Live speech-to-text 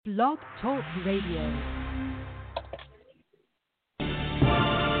Blog Talk Radio.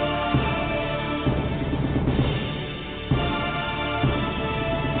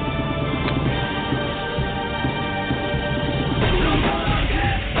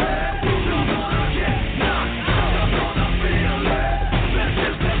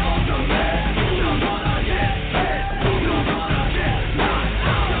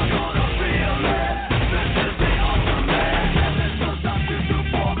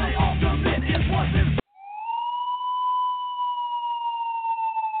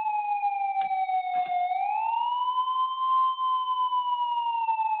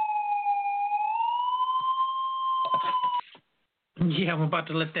 Yeah, I'm about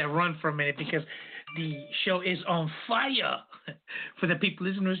to let that run for a minute because the show is on fire. For the people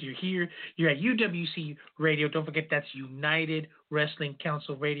listeners, you're here. You're at UWC Radio. Don't forget that's United Wrestling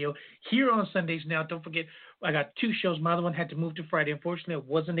Council Radio. Here on Sundays now. Don't forget, I got two shows. My other one had to move to Friday. Unfortunately,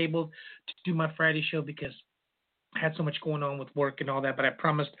 I wasn't able to do my Friday show because I had so much going on with work and all that, but I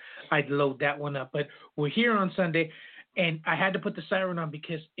promised I'd load that one up. But we're here on Sunday, and I had to put the siren on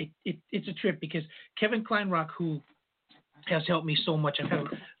because it's a trip because Kevin Kleinrock, who has helped me so much.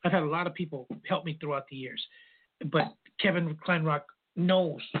 I've had a lot of people help me throughout the years, but Kevin Kleinrock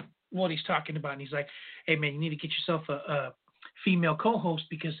knows what he's talking about, and he's like, "Hey man, you need to get yourself a female co-host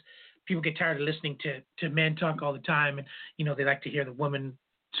because people get tired of listening to men talk all the time, and they like to hear the woman's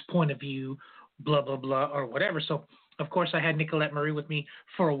point of view, blah blah blah or whatever." So of course I had Nicolette Marie with me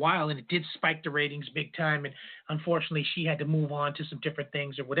for a while, and it did spike the ratings big time. And unfortunately, she had to move on to some different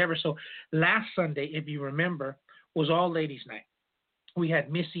things or whatever. So last Sunday, if you remember, was all ladies night. We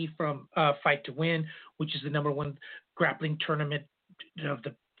had Missy from Fight to Win, which is the number one grappling tournament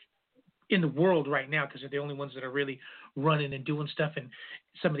in the world right now because they're the only ones that are really running and doing stuff. And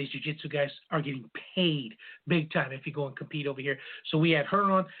some of these jiu-jitsu guys are getting paid big time if you go and compete over here. So we had her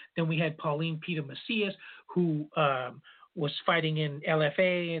on. Then we had Pauline Peter Macias, who was fighting in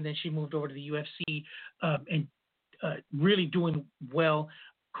LFA, and then she moved over to the UFC and really doing well.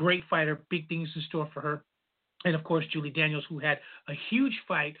 Great fighter, big things in store for her. And, of course, Julie Daniels, who had a huge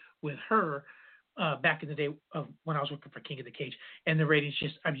fight with her back in the day of when I was working for King of the Cage. And the ratings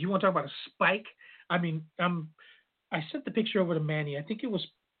just you want to talk about a spike? I mean, I sent the picture over to Manny. I think it was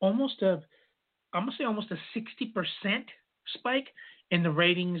almost a 60% spike in the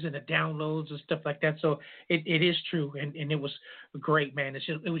ratings and the downloads and stuff like that. So it is true. And it was great, man.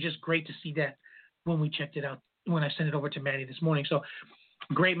 It was just great to see that when we checked it out, when I sent it over to Manny this morning. So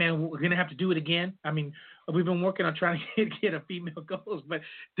great, man. We're going to have to do it again. I mean, we've been working on trying to get a female co-host, but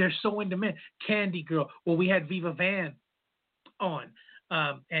they're so in demand. Candy Girl. Well, we had Viva Van on,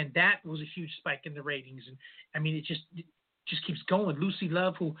 and that was a huge spike in the ratings. And, I mean, it just keeps going. Lucy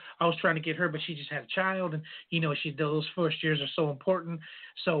Love, who I was trying to get her, but she just had a child, and, those first years are so important.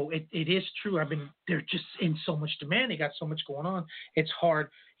 So it is true. They're just in so much demand. They got so much going on. It's hard,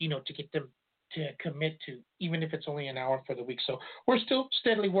 to get them to commit to, even if it's only an hour for the week. So we're still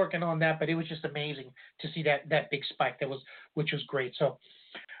steadily working on that, but it was just amazing to see that big spike which was great. So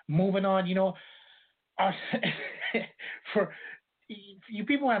moving on, for you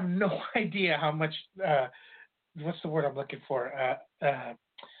people have no idea how much, what's the word I'm looking for?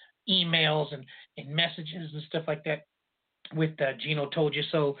 Emails and messages and stuff like that with Gino Told You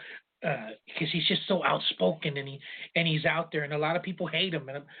So, because he's just so outspoken and he's out there, and a lot of people hate him,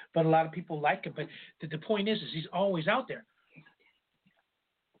 but a lot of people like him. But the point is he's always out there,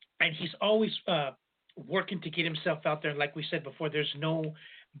 and he's always working to get himself out there. And like we said before, there's no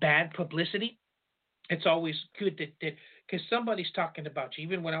bad publicity. It's always good that because somebody's talking about you.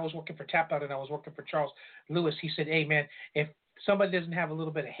 Even when I was working for Tap Out and I was working for Charles Lewis, he said, "Hey man, if somebody doesn't have a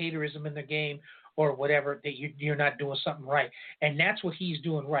little bit of haterism in their game or whatever, that you're not doing something right." And that's what he's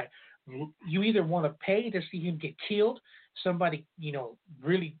doing right. You either want to pay to see him get killed, somebody,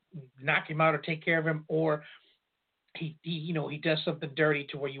 really knock him out or take care of him, or he does something dirty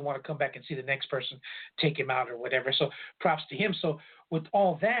to where you want to come back and see the next person take him out or whatever. So props to him. So with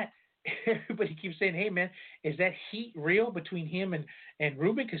all that, everybody keeps saying, "Hey man, is that heat real between him and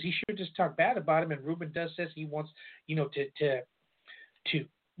Ruben?" Because he sure just talked bad about him, and Ruben says he wants, to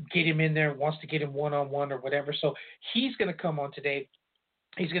get him in there, wants to get him one-on-one or whatever. So he's going to come on today.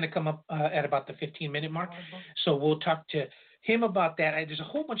 He's going to come up at about the 15-minute mark. So we'll talk to him about that. There's a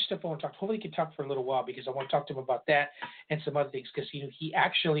whole bunch of stuff I want to talk. Hopefully he can talk for a little while because I want to talk to him about that and some other things because he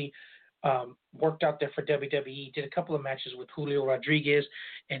actually worked out there for WWE, did a couple of matches with Julio Rodriguez,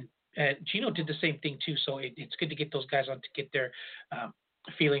 and Gino did the same thing too. So it's good to get those guys on to get their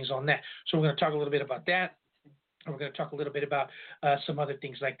feelings on that. So we're going to talk a little bit about that. And we're going to talk a little bit about some other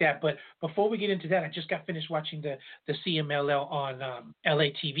things like that. But before we get into that, I just got finished watching the CMLL on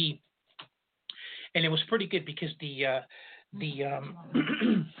LA TV, and it was pretty good because the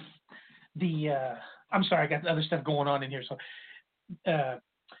I'm sorry, I got other stuff going on in here, so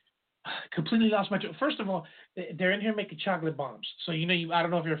completely lost my. First of all, they're in here making chocolate bombs. So I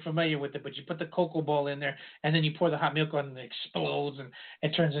don't know if you're familiar with it, but you put the cocoa ball in there, and then you pour the hot milk on, and it explodes, and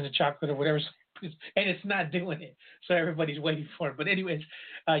it turns into chocolate or whatever. And it's not doing it, so everybody's waiting for it. But anyways,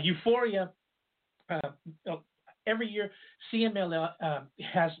 Euphoria. Every year, CMLL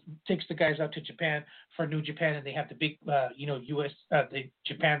takes the guys out to Japan for New Japan, and they have the big, U.S. The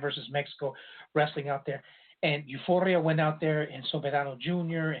Japan versus Mexico wrestling out there. And Euphoria went out there, and Soberano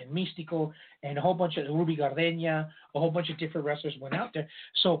Jr. and Místico, and a whole bunch of Ruby Gardenia, a whole bunch of different wrestlers went out there.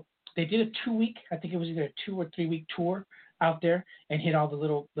 So they did a 2-week, I think it was either a 2 or 3 week tour out there, and hit all the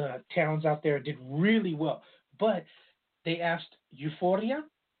little towns out there. Did really well. But they asked Euphoria,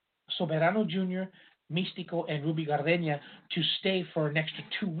 Soberano Jr., Místico, and Ruby Gardenia to stay for an extra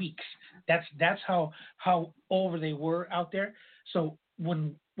 2 weeks. That's how over they were out there. So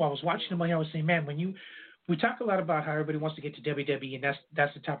while I was watching them, I was saying, man, we talk a lot about how everybody wants to get to WWE, and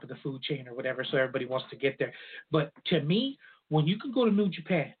that's the top of the food chain or whatever, so everybody wants to get there. But to me, when you can go to New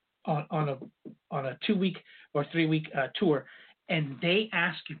Japan on a 2-week or 3-week tour, and they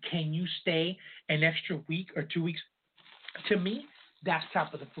ask you, can you stay an extra week or 2 weeks? To me, that's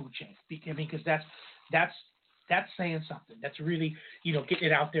top of the food chain. Because that's saying something. That's really, getting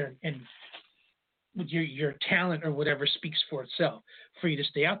it out there, and with your talent or whatever speaks for itself for you to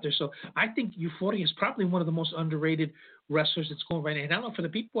stay out there. So I think Euphoria is probably one of the most underrated wrestlers that's going right now. And I don't know, for the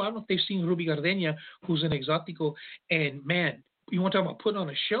people, I don't know if they've seen Ruby Gardenia, who's an Exotico, and man, you want to talk about putting on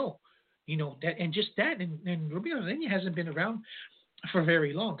a show, that, and just that, and Ruby Gardenia hasn't been around for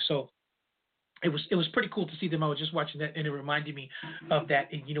very long. So it was pretty cool to see them. I was just watching that, and it reminded me of that.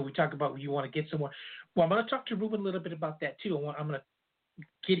 And we talk about when you want to get somewhere. Well, I'm going to talk to Ruben a little bit about that too. I'm going to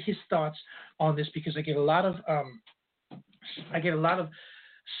get his thoughts on this, because I get a lot of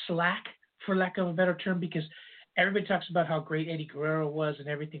slack, for lack of a better term, because everybody talks about how great Eddie Guerrero was and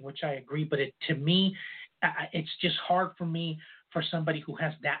everything, which I agree. But to me, it's just hard for me, for somebody who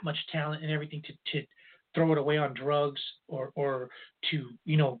has that much talent and everything, to throw it away on drugs or to,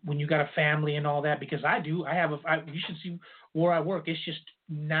 when you got a family and all that, because I do. You should see where I work. It's just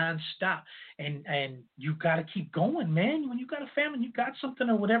nonstop. And you got to keep going, man. When you got a family, you got something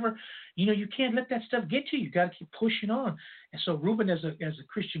or whatever, you can't let that stuff get to you. You got to keep pushing on. And so Ruben, as a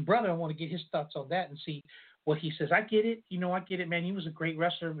Christian brother, I want to get his thoughts on that and see what he says. I get it. I get it, man. He was a great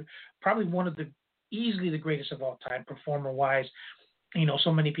wrestler, probably easily the greatest of all time, performer-wise.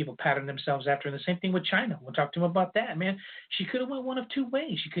 So many people pattern themselves after. And the same thing with China. We'll talk to him about that, man. She could have went one of two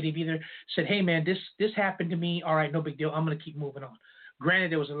ways. She could have either said, hey, man, this happened to me. All right, no big deal. I'm going to keep moving on.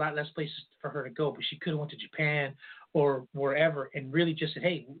 Granted, there was a lot less places for her to go, but she could have went to Japan or wherever and really just said,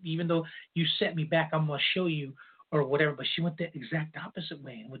 hey, even though you set me back, I'm going to show you or whatever. But she went the exact opposite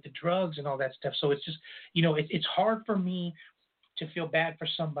way, and with the drugs and all that stuff. So it's just, it's hard for me to feel bad for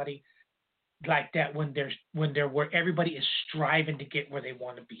somebody like that when they're where everybody is striving to get where they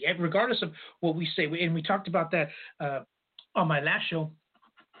want to be, and regardless of what we say. And we talked about that on my last show.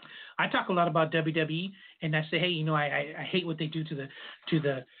 I talk a lot about WWE, and I say, hey, I hate what they do to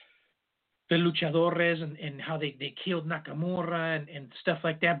the luchadores and how they killed Nakamura and stuff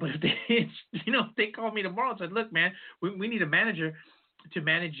like that. But if they called me tomorrow and said, look, man, we need a manager to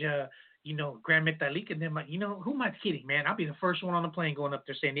manage Grand Metalik, and then who am I kidding, man? I'll be the first one on the plane going up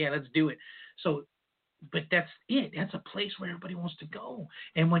there saying, yeah, let's do it. So, but that's it. That's a place where everybody wants to go.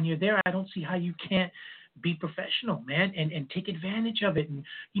 And when you're there, I don't see how you can't be professional, man, and take advantage of it. And,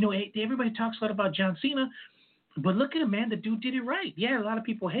 everybody talks a lot about John Cena, but look at him, man. The dude did it right. Yeah, a lot of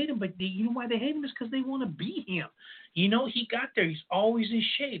people hate him, but you know why they hate him is because they want to be him. He got there. He's always in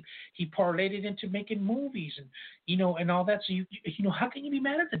shape. He parlayed it into making movies and, and all that. So, how can you be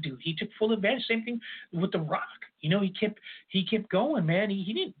mad at the dude? He took full advantage. Same thing with The Rock. He kept going, man.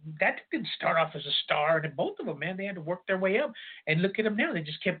 That didn't start off as a star. And both of them, man, they had to work their way up. And look at them now. They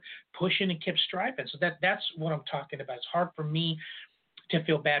just kept pushing and kept striving. So that's what I'm talking about. It's hard for me to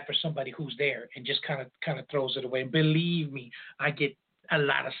feel bad for somebody who's there and just kind of throws it away. And believe me, I get a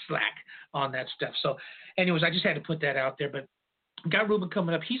lot of slack on that stuff. So anyways, I just had to put that out there. But got Ruben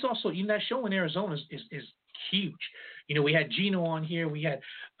coming up. He's also, that show in Arizona is huge. We had Gino on here. We had,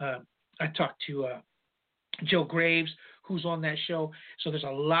 I talked to Joe Graves, who's on that show. So there's a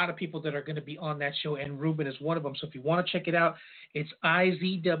lot of people that are going to be on that show, and Ruben is one of them. So if you want to check it out, it's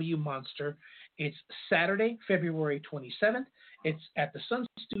IZW Monster. It's Saturday, February 27th. It's at the Sun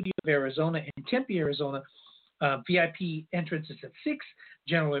Studio of Arizona in Tempe, Arizona. VIP entrance is at 6,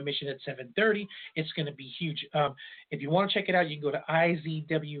 general admission at 7:30. It's going to be huge. If you want to check it out, you can go to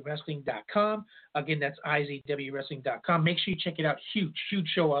izwwrestling.com. Again, that's izwwrestling.com. Make sure you check it out. Huge, huge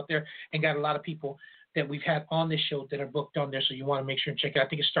show out there, and got a lot of people that we've had on this show that are booked on there, so you want to make sure and check it out. I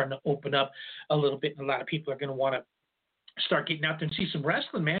think it's starting to open up a little bit, and a lot of people are going to want to start getting out there and see some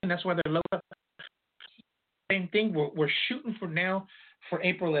wrestling, man. That's why they're low. Same thing. We're shooting for now for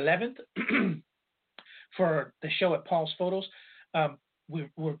April 11th for the show at Paul's Photos.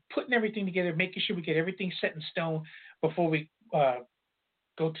 We're putting everything together, making sure we get everything set in stone before we go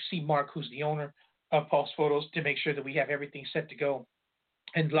to see Mark, who's the owner of Paul's Photos, to make sure that we have everything set to go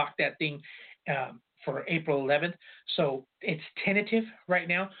and lock that thing for April 11th. So it's tentative right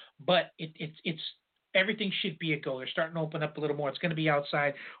now, but it's everything should be a go. They're starting to open up a little more. It's going to be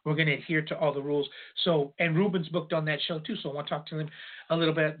outside. We're going to adhere to all the rules. So, and Ruben's booked on that show too. So I want to talk to him a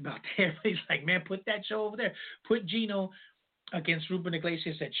little bit about that. Everybody's like, man, put that show over there. Put Gino against Ruben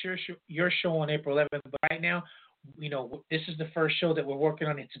Iglesias at your show on April 11th. But right now, this is the first show that we're working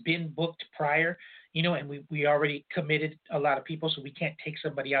on. It's been booked prior, and we already committed a lot of people, so we can't take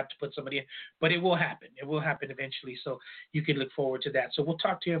somebody out to put somebody in. But it will happen. It will happen eventually, so you can look forward to that. So we'll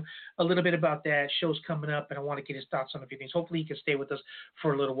talk to him a little bit about that. Show's coming up, and I want to get his thoughts on a few things. Hopefully he can stay with us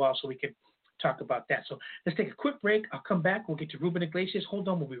for a little while so we can talk about that. So let's take a quick break. I'll come back. We'll get to Ruben Iglesias. Hold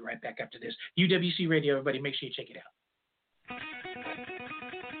on. We'll be right back after this. UWC Radio, everybody, make sure you check it out.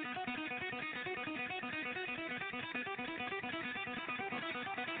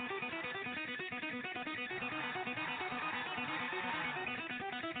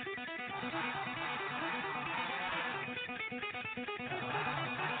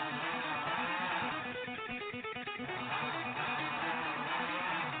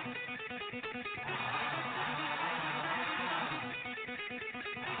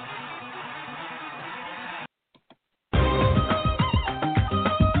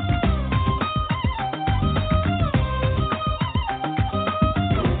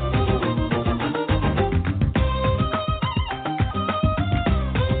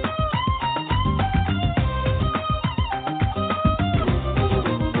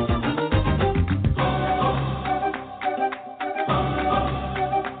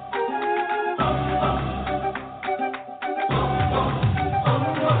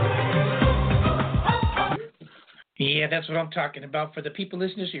 Yeah, that's what I'm talking about. For the people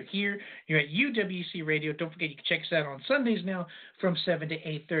listeners, you're here. You're at UWC Radio. Don't forget, you can check us out on Sundays now from 7 to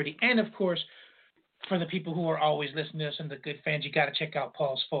 8:30. And, of course, for the people who are always listening to us and the good fans, you got to check out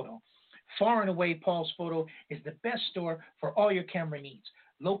Paul's Photo. Far and away, Paul's Photo is the best store for all your camera needs.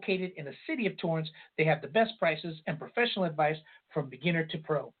 Located in the city of Torrance, they have the best prices and professional advice from beginner to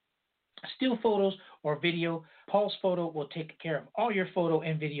pro. Still photos or video, Paul's Photo will take care of all your photo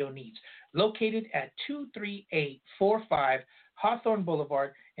and video needs. Located at 23845 Hawthorne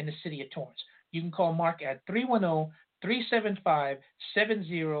Boulevard in the city of Torrance. You can call Mark at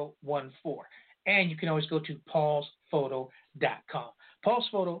 310-375-7014. And you can always go to paulsphoto.com. Paul's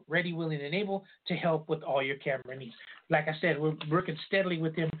Photo, ready, willing, and able to help with all your camera needs. Like I said, we're working steadily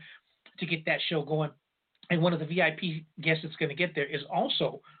with him to get that show going. And one of the VIP guests that's going to get there is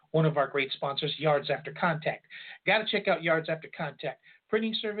also one of our great sponsors, Yards After Contact. Got to check out Yards After Contact.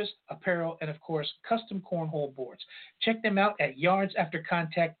 Printing service, apparel, and, of course, custom cornhole boards. Check them out at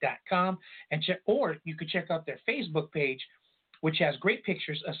yardsaftercontact.com, or you could check out their Facebook page, which has great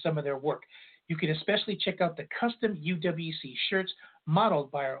pictures of some of their work. You can especially check out the custom UWC shirts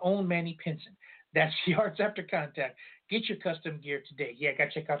modeled by our own Manny Pinson. That's Yards After Contact. Get your custom gear today. Yeah, got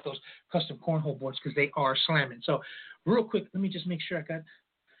to check out those custom cornhole boards because they are slamming. So real quick, let me just make sure I got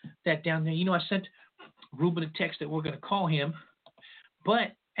that down there. I sent Ruben a text that we're going to call him.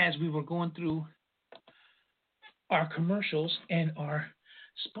 But as we were going through our commercials and our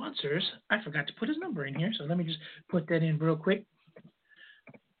sponsors, I forgot to put his number in here. So let me just put that in real quick.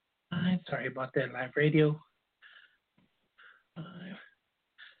 I'm sorry about that, live radio.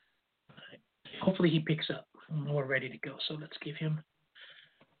 Hopefully he picks up. We're ready to go. So let's give him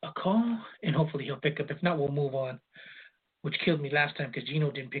a call, and hopefully he'll pick up. If not, we'll move on, which killed me last time because Gino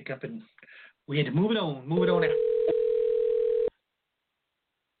didn't pick up, and we had to move it on out.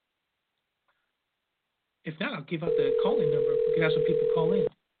 If not, I'll give out the call-in number. We can have some people call in.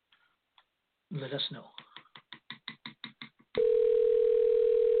 Let us know.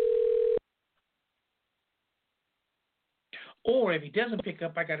 Or if he doesn't pick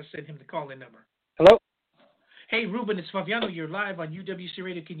up, I got to send him the call-in number. Hello? Hey, Ruben, it's Fabiano. You're live on UWC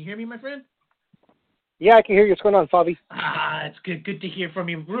Radio. Can you hear me, my friend? Yeah, I can hear you. What's going on, Fabi? It's good to hear from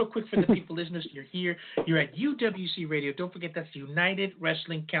you. Real quick for the people listeners, you're here. You're at UWC Radio. Don't forget that's United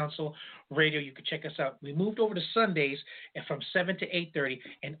Wrestling Council Radio. You can check us out. We moved over to Sundays from 7 to 8:30.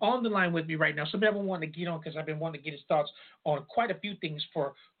 And on the line with me right now, somebody I've been wanting to get on because I've been wanting to get his thoughts on quite a few things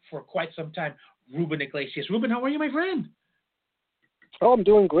for quite some time, Ruben Iglesias. Ruben, how are you, my friend? Oh, I'm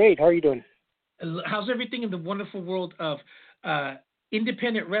doing great. How are you doing? How's everything in the wonderful world of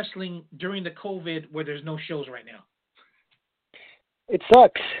independent wrestling during the COVID where there's no shows right now? It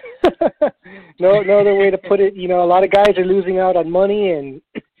sucks. No other way to put it. A lot of guys are losing out on money, and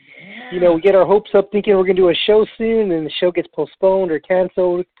we get our hopes up thinking we're going to do a show soon, and the show gets postponed or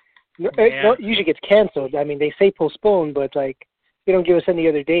canceled. It usually gets canceled. I mean, they say postponed, but they don't give us any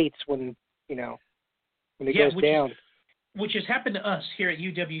other dates when it goes down. Which has happened to us here at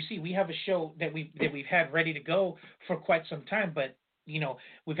UWC. We have a show that we've had ready to go for quite some time, but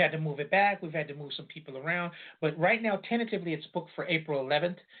we've had to move it back. We've had to move some people around. But right now, tentatively, it's booked for April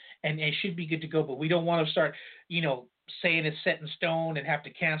 11th, and it should be good to go. But we don't want to start, saying it's set in stone and have to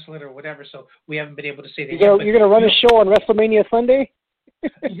cancel it or whatever. So we haven't been able to say that yet. You're going to run a show on WrestleMania Sunday?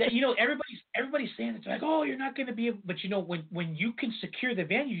 Everybody's saying it's like, oh, you're not going to be able. But when you can secure the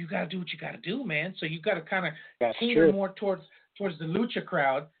venue, you got to do what you got to do, man. So you got to kind of cater more towards the lucha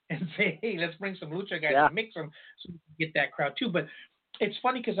crowd and say, hey, let's bring some lucha guys and mix them so we can get that crowd too. But it's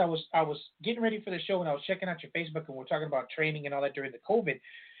funny because I was getting ready for the show and I was checking out your Facebook and we're talking about training and all that during the COVID.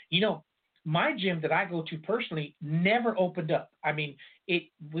 My gym that I go to personally never opened up. I mean,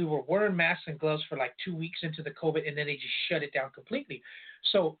 we were wearing masks and gloves for like 2 weeks into the COVID, and then they just shut it down completely.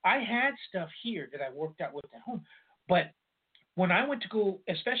 So I had stuff here that I worked out with at home. But when I went to go,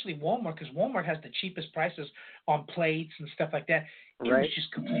 especially Walmart, because Walmart has the cheapest prices on plates and stuff like that, it was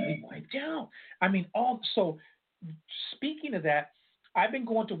just completely wiped out. I mean, so speaking of that, I've been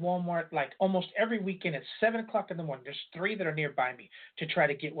going to Walmart like almost every weekend at 7 o'clock in the morning. There's 3 that are nearby me to try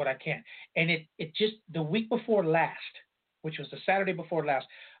to get what I can. And it just, the week before last, which was the Saturday before last,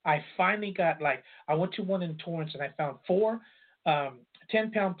 I finally got I went to one in Torrance and I found 4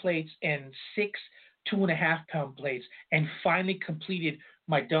 10-pound plates and 6 2.5-pound plates and finally completed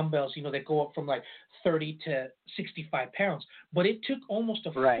my dumbbells, that go up from 30 to 65 pounds. But it took almost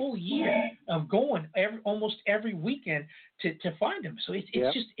a full year of going almost every weekend to find them. So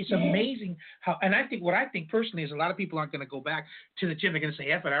it's amazing how, and what I think personally is a lot of people aren't going to go back to the gym. They're going to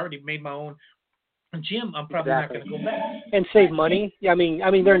say, I already made my own gym. I'm probably not going to go back. And save money. Yeah, I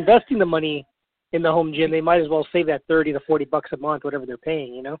mean, they're investing the money in the home gym. They might as well save that $30 to $40 a month, whatever they're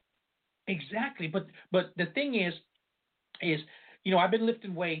paying, Exactly. But the thing is, I've been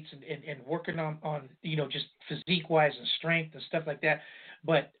lifting weights and working on just physique-wise and strength and stuff like that.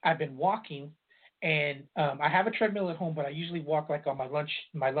 But I've been walking, and I have a treadmill at home, but I usually walk on my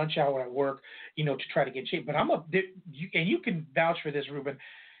lunch hour at work, to try to get in shape. But and you can vouch for this, Ruben.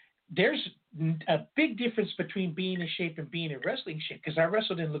 There's a big difference between being in shape and being in wrestling shape, because I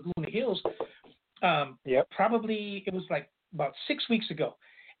wrestled in Laguna Hills. Probably it was about 6 weeks ago,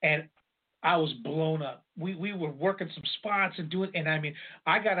 and I was blown up. We were working some spots and I mean,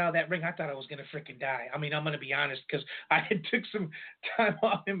 I got out of that ring. I thought I was going to freaking die. I mean, I'm going to be honest, because I had took some time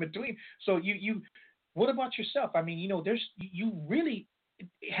off in between. So what about yourself? I mean, you really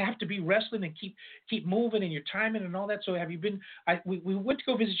have to be wrestling and keep moving and your timing and all that. So have you been, we went to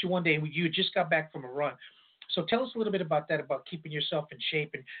go visit you one day and you just got back from a run. So tell us a little bit about that, about keeping yourself in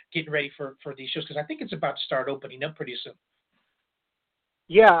shape and getting ready for these shows, because I think it's about to start opening up pretty soon.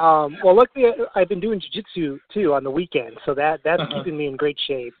 Yeah, well, luckily I've been doing jiu-jitsu too on the weekend, so that's keeping me in great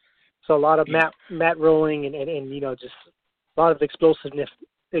shape. So a lot of mat rolling and just a lot of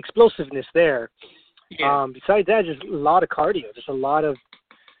explosiveness there. Yeah. Besides that, just a lot of cardio, just a lot of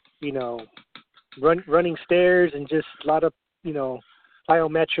running stairs and just a lot of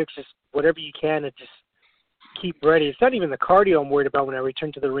plyometrics, just whatever you can to just keep ready. It's not even the cardio I'm worried about when I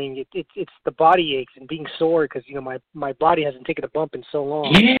return to the ring. It's the body aches and being sore because my body hasn't taken a bump in so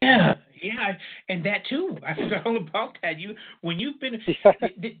long. Yeah, and that too. I forgot all about that. When you've been,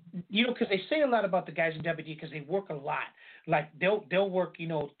 because they say a lot about the guys in WD because they work a lot. Like they'll work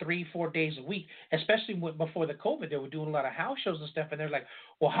 3-4 days a week, especially before the COVID. They were doing a lot of house shows and stuff, and they're like,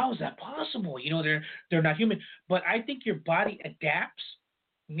 well, how is that possible? They're not human. But I think your body adapts.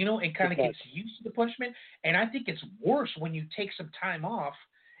 And kind of gets used to the punishment. And I think it's worse when you take some time off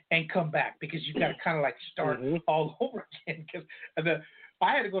and come back, because you got to kind of start all over again. Because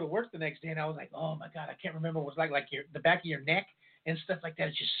I had to go to work the next day, and I was like, oh my God, I can't remember what it was like the back of your neck and stuff like that.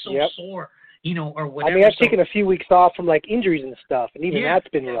 It's just so sore, or whatever. I mean, I've taken a few weeks off from injuries and stuff, and even that's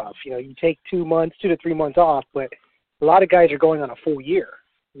been rough. You take 2 to 3 months off, but a lot of guys are going on a full year.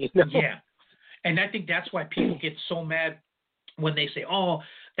 Yeah. And I think that's why people get so mad when they say, "Oh,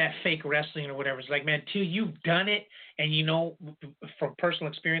 that fake wrestling or whatever." It's like, man, till you've done it, and you know from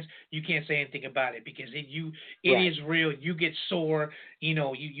personal experience, you can't say anything about it because it Right. is real. You get sore. You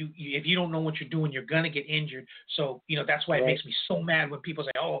know, you if you don't know what you're doing, you're gonna get injured. So you know that's why it Right. makes me so mad when people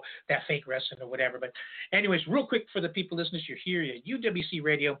say, "Oh, that fake wrestling or whatever." But anyways, real quick for the people listeners, you're here at UWC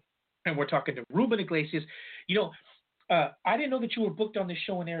Radio, and we're talking to Ruben Iglesias. You know, I didn't know that you were booked on this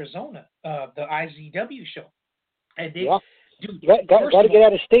show in Arizona, the IZW show. And they, Yeah. dude, Got to get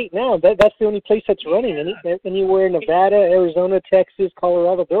out of state now. That's the only place that's running. Anywhere in Nevada, Arizona, Texas,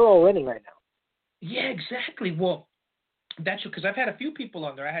 Colorado, they're all running right now. yeah, exactly. Well, that's because I've had a few people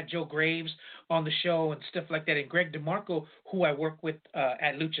on there. I had Joe Graves on the show and stuff like that, and Greg DeMarco, who I work with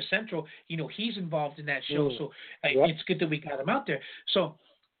at Lucha Central. You know, he's involved in that show, so Yep. it's good that we got him out there. So,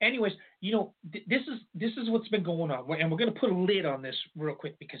 anyways, you know, this is what's been going on, and we're gonna put a lid on this real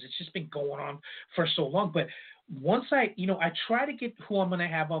quick because it's just been going on for so long. But once I try to get who I'm gonna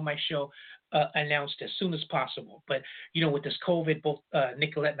have on my show announced as soon as possible. But you know, with this COVID, both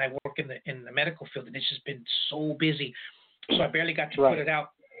Nicolette and I work in the medical field, and it's just been so busy. So I barely got to put it out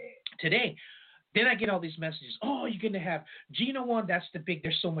today. Then I get all these messages. Oh, you're going to have Gino on. That's the big.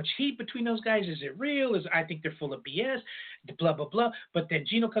 There's so much heat between those guys. Is it real? I think they're full of BS. Blah blah blah. But then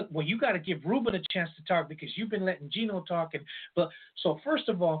Gino, well, you got to give Ruben a chance to talk because you've been letting Gino talk. But so first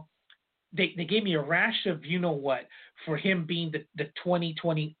of all, they gave me a rash of you know what for him being the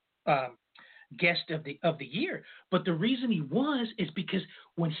 2020 guest of the year. But the reason he was is because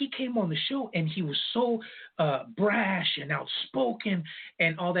when he came on the show and he was so brash and outspoken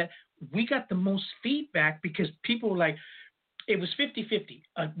and all that, we got the most feedback because people were like, it was 50-50.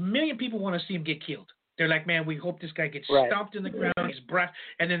 A million people want to see him get killed. They're like, man, we hope this guy gets stomped in the ground. He's brash.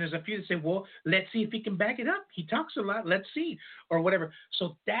 And then there's a few that say, well, let's see if he can back it up. He talks a lot. Let's see, or whatever.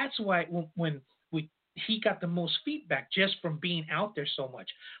 So that's why when he got the most feedback just from being out there so much.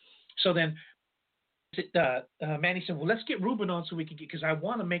 So then Manny said, well, let's get Ruben on so we can get, because I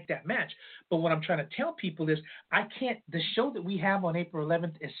want to make that match. But what I'm trying to tell people is I can't, the show that we have on April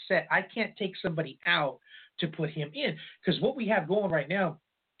 11th is set. I can't take somebody out to put him in because what we have going right now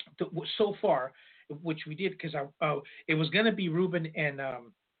so far, which we did because it was going to be Ruben and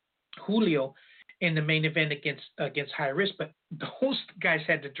Julio in the main event against High Risk, but those guys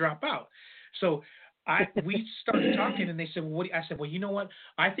had to drop out. So we started talking, and they said, well, I said, well, you know what?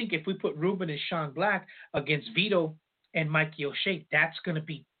 I think if we put Ruben and Sean Black against Vito and Mikey O'Shea, that's going to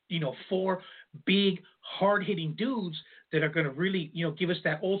be, four big, hard-hitting dudes that are going to really, give us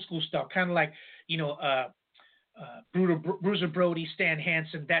that old-school style, kind of like, Bruiser Brody, Stan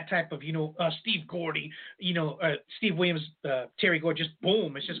Hansen, that type of, Steve Gordy, Steve Williams, Terry Gore, just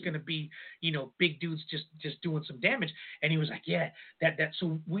boom. It's just going to be, big dudes just doing some damage. And he was like, yeah, that.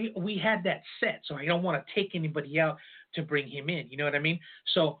 So we had that set. So I don't want to take anybody out to bring him in. You know what I mean?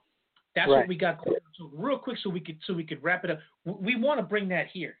 So that's what we got going. So real quick, so we could wrap it up. We want to bring that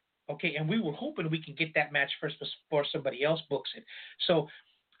here. Okay. And we were hoping we can get that match first before somebody else books it. So,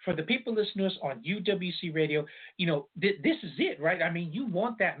 for the people listening to us on UWC Radio, this is it, right? I mean, you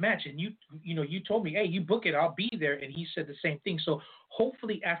want that match, and you told me, hey, you book it, I'll be there, and he said the same thing. So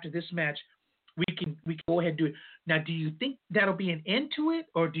hopefully after this match, we can go ahead and do it. Now, do you think that'll be an end to it,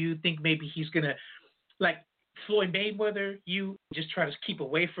 or do you think maybe he's gonna, like Floyd Mayweather, you just try to keep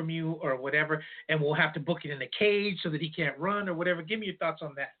away from you or whatever, and we'll have to book it in a cage so that he can't run or whatever? Give me your thoughts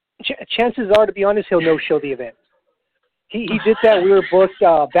on that. Chances are, to be honest, he'll no-show the event. He did that. We were booked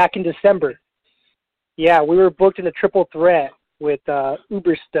back in December. Yeah, we were booked in a triple threat with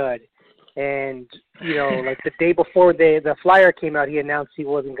Uber Stud. And, like the day before the flyer came out, he announced he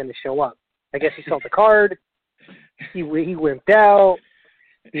wasn't going to show up. I guess he saw the card. He wimped out.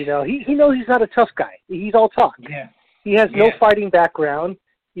 He knows he's not a tough guy. He's all talk. Yeah. He has no fighting background.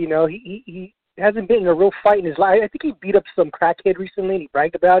 He hasn't been in a real fight in his life. I think he beat up some crackhead recently, and he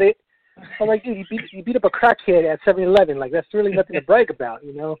bragged about it. I'm like, dude, you beat up a crackhead at 7-Eleven. Like, that's really nothing to brag about,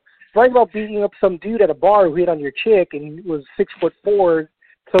 Brag about beating up some dude at a bar who hit on your chick and was 6'4",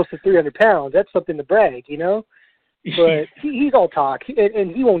 close to 300 pounds. That's something to brag, But he's all talk,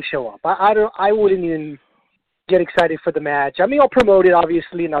 and he won't show up. I wouldn't even get excited for the match. I mean, I'll promote it,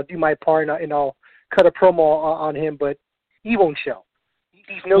 obviously, and I'll do my part, and I'll cut a promo on him, but he won't show.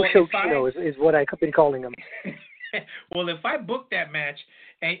 He's no-show Chino is what I've been calling him. Well, if I book that match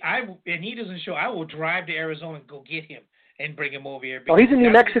and he doesn't show, I will drive to Arizona and go get him and bring him over here. Oh, he's in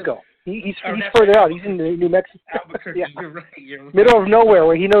New Mexico. He's further out. He's in New Mexico. Albuquerque. Yeah. You're right. Middle of nowhere,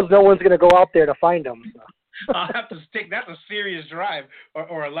 where he knows no one's going to go out there to find him. So. I'll have to stick. That's a serious drive,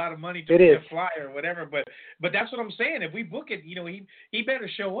 or a lot of money to fly or whatever. But that's what I'm saying. If we book it, he better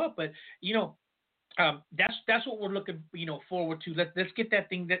show up. But That's what we're looking, forward to. Let's get that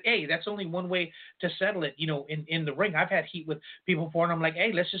thing. That's only one way to settle it. In the ring. I've had heat with people before, and I'm like,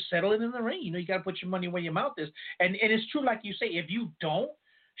 hey, let's just settle it in the ring. You got to put your money where your mouth is. And it's true, like you say, if you don't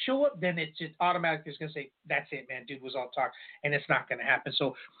show up, then it's just automatically going to say, that's it, man. Dude was all talk, and it's not going to happen.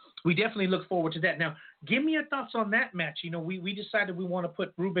 So we definitely look forward to that. Now, give me your thoughts on that match. We decided we want to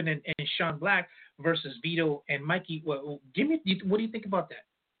put Ruben and Sean Black versus Vito and Mikey. What do you think about that?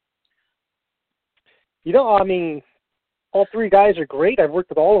 I mean, all three guys are great. I've worked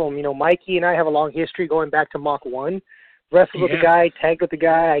with all of them. Mikey and I have a long history going back to Mach 1. Wrestled with the guy, tagged with the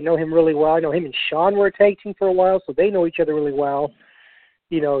guy. I know him really well. I know him and Sean were a tag team for a while, so they know each other really well.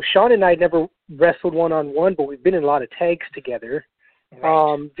 Sean and I never wrestled one-on-one, but we've been in a lot of tags together.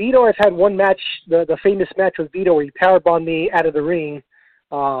 Right. Vito has had one match, the famous match with Vito, where he powerbombed me out of the ring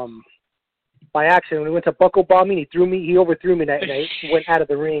by accident. When we went to buckle bombing, he overthrew me that night, went out of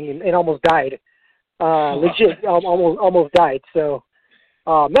the ring and almost died. Legit, almost died. So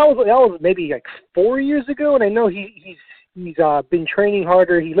that was maybe like 4 years ago, and I know he's been training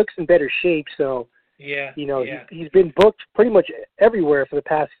harder. He looks in better shape. So he's been booked pretty much everywhere for the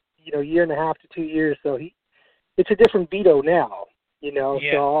past year and a half to 2 years. So it's a different Vito now.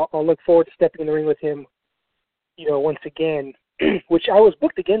 So I'll look forward to stepping in the ring with him. Once again, which I was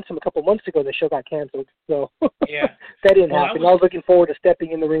booked against him a couple months ago. The show got canceled, so that didn't happen. I was looking forward to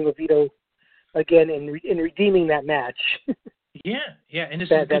stepping in the ring with Vito again and redeeming that match. And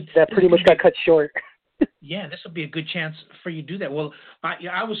that pretty much got cut short. This will be a good chance for you to do that. Well,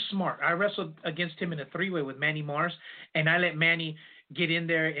 I was smart. I wrestled against him in a three-way with Manny Mars, and I let Manny get in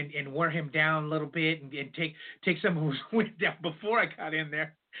there and wear him down a little bit and take some of his weight down before I got in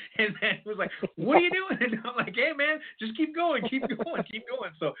there. And then he was like, what are you doing? And I'm like, hey, man, just keep going.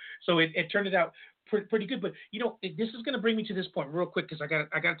 So it turned out pretty good. But, this is going to bring me to this point real quick because I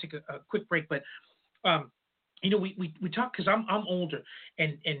got to take a quick break. But, we talk because I'm older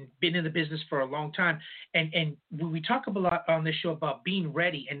and been in the business for a long time. And we talk a lot on this show about being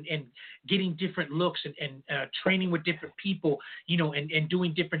ready and getting different looks and training with different people, and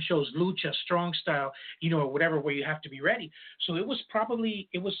doing different shows, lucha, strong style, or whatever, where you have to be ready. So it was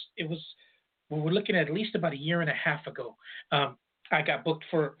we're looking at least about a year and a half ago. I got booked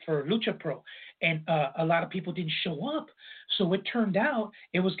for Lucha Pro, and a lot of people didn't show up. So it turned out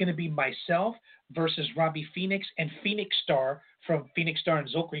it was going to be myself versus Robbie Phoenix and Phoenix Star and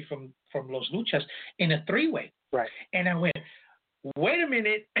Zokri from Los Luchas in a three-way. Right. And I went, wait a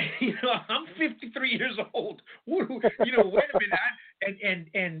minute, I'm 53 years old. Wait a minute.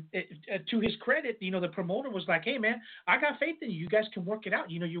 And to his credit, the promoter was like, hey, man, I got faith in you. You guys can work it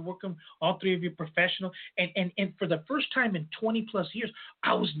out. You're working, all three of you professional. And for the first time in 20 plus years,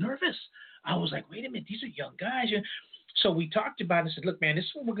 I was nervous. I was like, wait a minute, these are young guys. So we talked about it and said, look, man, this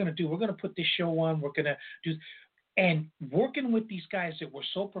is what we're going to do. We're going to put this show on. We're going to do. And working with these guys that were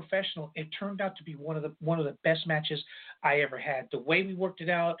so professional, it turned out to be one of the best matches I ever had. The way we worked it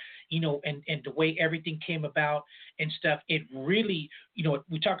out, and the way everything came about and stuff, it really,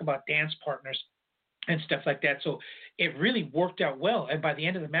 we talk about dance partners and stuff like that. So it really worked out well. And by the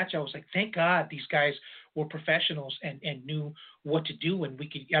end of the match, I was like, thank God these guys were professionals and knew what to do. And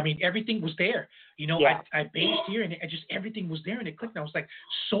everything was there. I based here and everything was there and it clicked. And I was like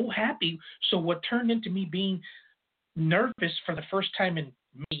so happy. So what turned into me being nervous for the first time in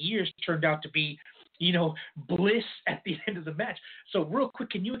many years turned out to be, bliss at the end of the match. So real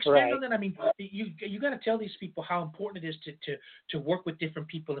quick, can you expand on that? You got to tell these people how important it is to work with different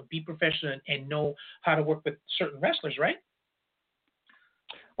people and be professional and know how to work with certain wrestlers, right?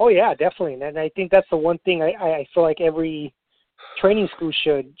 Oh yeah, definitely. And I think that's the one thing I feel like every training school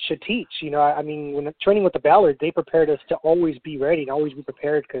should teach. When training with the Ballards, they prepared us to always be ready and always be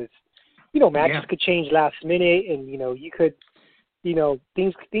prepared because, matches could change last minute and, you could,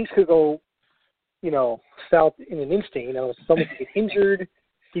 things could go, south in an instant. Someone could get injured.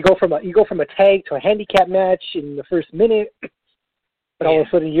 You go from a tag to a handicap match in the first minute, but all of a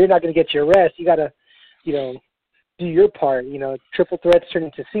sudden you're not going to get your rest. You got to, do your part. Triple threats turn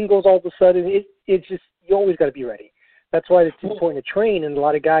into singles all of a sudden. It's just, you always got to be ready. That's why it's important to train, and a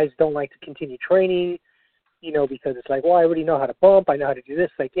lot of guys don't like to continue training, because it's like, well, I already know how to bump, I know how to do this.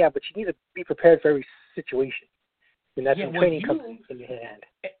 Like, yeah, but you need to be prepared for every situation, and that's when training comes in your hand.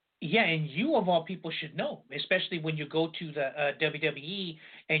 Yeah, and you of all people should know, especially when you go to the WWE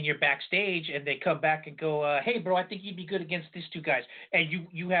and you're backstage and they come back and go, hey, bro, I think you'd be good against these two guys. And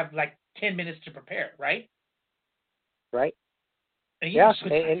you have like 10 minutes to prepare, right? Right. Yeah,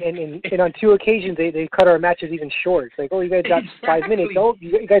 and on two occasions they cut our matches even short. It's like, oh, you guys got 5 minutes. Oh,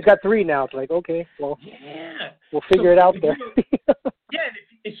 you guys got 3 now. It's like, okay, well, we'll figure it out there. Yeah,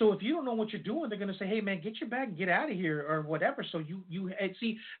 so if you don't know what you're doing, they're going to say, hey, man, get your bag and get out of here or whatever. So you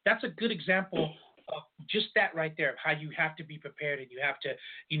see, that's a good example of just that right there, of how you have to be prepared and you have to,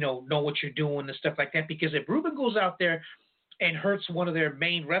 know what you're doing and stuff like that. Because if Ruben goes out there and hurts one of their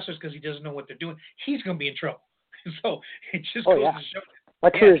main wrestlers because he doesn't know what they're doing, he's going to be in trouble. So it just goes to show. My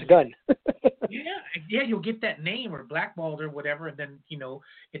career's done. Yeah, you'll get that name or blackballed or whatever, and then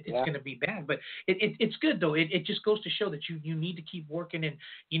it's going to be bad. But it's good though. It just goes to show that you need to keep working and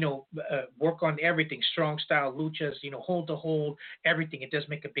work on everything, strong style, luchas, hold to hold, everything. It does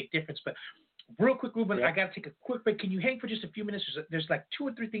make a big difference. But real quick, Ruben, I got to take a quick break. Can you hang for just a few minutes? There's like 2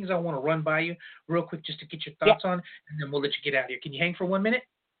 or 3 things I want to run by you real quick just to get your thoughts on, and then we'll let you get out of here. Can you hang for 1 minute?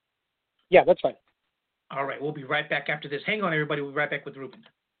 Yeah, that's fine. All right, we'll be right back after this. Hang on, everybody. We'll be right back with Ruben.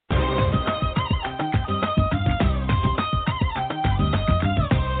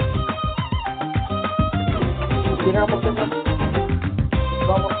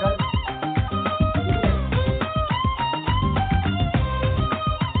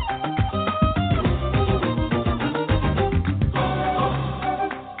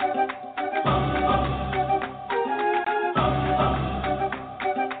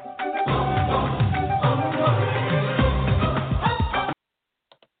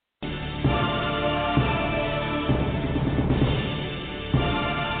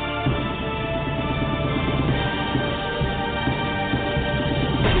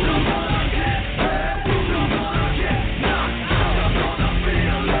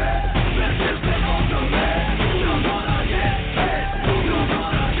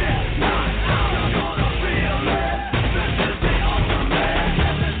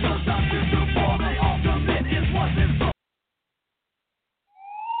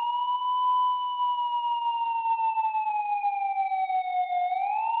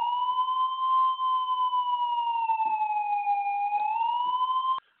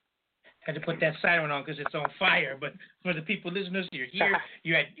 Had to put that siren on because it's on fire. But for the people listeners, you're here.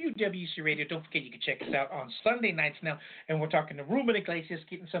 You're at UWC Radio. Don't forget, you can check us out on Sunday nights now. And we're talking to Ruben Iglesias,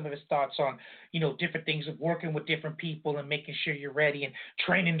 getting some of his thoughts on, different things of working with different people and making sure you're ready and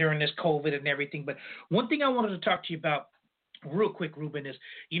training during this COVID and everything. But one thing I wanted to talk to you about real quick, Ruben, is,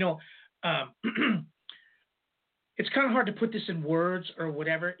 it's kind of hard to put this in words or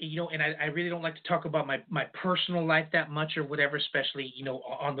whatever, and I really don't like to talk about my personal life that much or whatever, especially,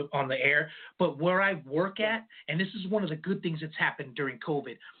 on the air. But where I work at, and this is one of the good things that's happened during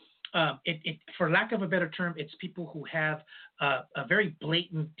COVID, for lack of a better term, it's people who have a very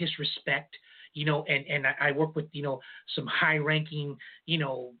blatant disrespect, and I work with, some high-ranking,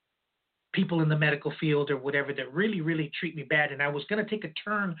 people in the medical field or whatever that really, really treat me bad. And I was going to take a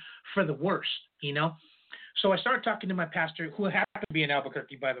turn for the worse, So I started talking to my pastor, who happened to be in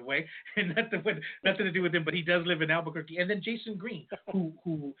Albuquerque, by the way, and nothing to do with him, but he does live in Albuquerque. And then Jason Green,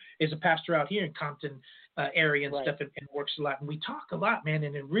 who is a pastor out here in Compton area and stuff, and works a lot. And we talk a lot, man,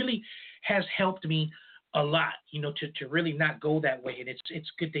 and it really has helped me a lot, to really not go that way. And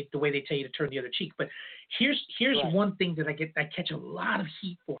it's good the way they tell you to turn the other cheek. But here's one thing that I catch a lot of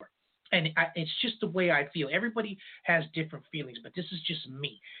heat for. And it's just the way I feel. Everybody has different feelings, but this is just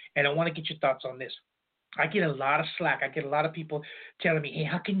me. And I want to get your thoughts on this. I get a lot of slack. I get a lot of people telling me, hey,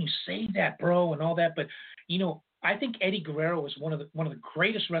 how can you say that, bro, and all that. But, I think Eddie Guerrero is one of the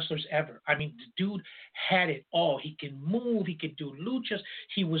greatest wrestlers ever. I mean, the dude had it all. He can move. He could do luchas.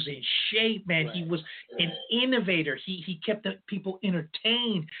 He was in shape, man. Right. He was an innovator. He kept the people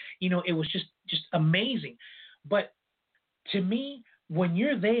entertained. It was just amazing. But to me, when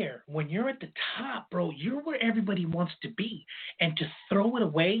you're there, when you're at the top, bro, you're where everybody wants to be. And to throw it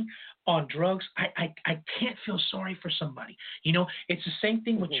away on drugs, I can't feel sorry for somebody. It's the same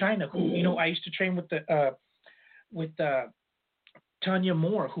thing with China, who, I used to train with Tanya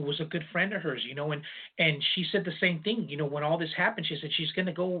Moore, who was a good friend of hers, and she said the same thing. When all this happened, she said she's going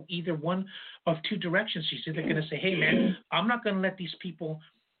to go either one of two directions. She's either going to say, hey, man, I'm not going to let these people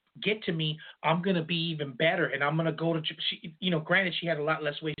get to me. I'm going to be even better, and I'm going to go to, granted she had a lot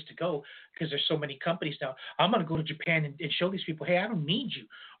less ways to go because there's so many companies now. I'm going to go to Japan and show these people, hey, I don't need you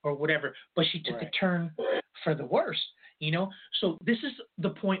or whatever. But she took a turn for the worse, So this is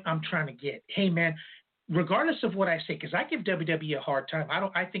the point I'm trying to get. Hey, man, regardless of what I say, because I give WWE a hard time.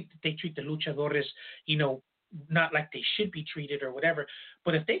 I think that they treat the luchadores, not like they should be treated or whatever.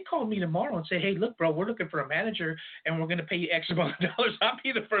 But if they call me tomorrow and say, hey, look, bro, we're looking for a manager and we're going to pay you X amount of dollars, I'll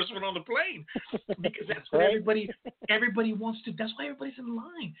be the first one on the plane because that's what everybody wants to. That's why everybody's in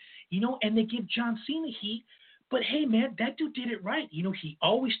line, and they give John Cena heat. But, hey, man, that dude did it right. He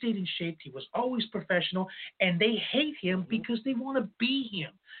always stayed in shape. He was always professional, and they hate him because they want to be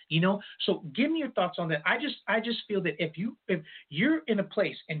him. So give me your thoughts on that. I just feel that if you're in a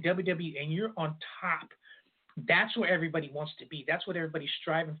place in WWE and you're on top, that's where everybody wants to be. That's what everybody's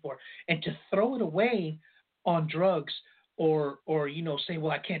striving for. And to throw it away on drugs or say,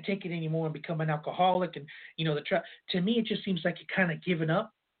 well, I can't take it anymore and become an alcoholic and to me it just seems like you're kind of giving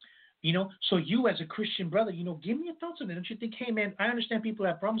up. So you as a Christian brother, give me your thoughts on it. Don't you think, hey man, I understand people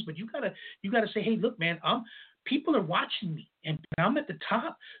have problems, but you gotta say, hey, look, man, people are watching me and I'm at the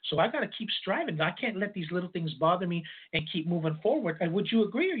top, so I gotta keep striving. I can't let these little things bother me and keep moving forward. And would you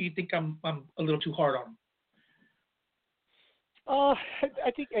agree, or you think I'm a little too hard on them?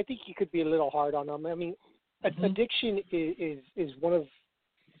 I think you could be a little hard on them. I mean, addiction is one of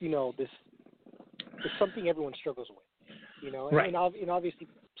this is something everyone struggles with. Right. And obviously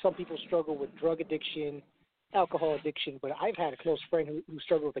some people struggle with drug addiction, alcohol addiction, but I've had a close friend who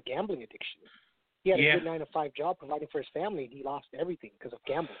struggled with a gambling addiction. He had a good 9-to-5 job providing for his family, and he lost everything because of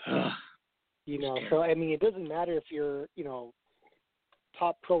gambling. So I mean, it doesn't matter if you're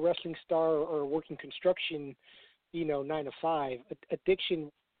top pro wrestling star or working construction, 9 to 5.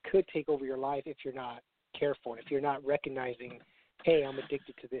 Addiction could take over your life if you're not careful, if you're not recognizing, hey, I'm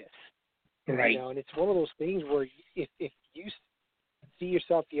addicted to this. Right. And it's one of those things where if you see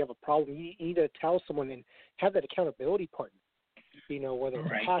yourself, you have a problem, you need to tell someone and have that accountability partner. Whether it's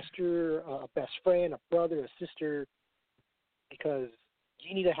a pastor, a best friend, a brother, a sister, because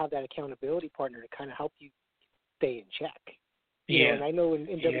you need to have that accountability partner to kind of help you stay in check. And I know in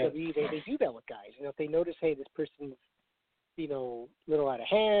WWE they do that with guys. If they notice, hey, this person's little out of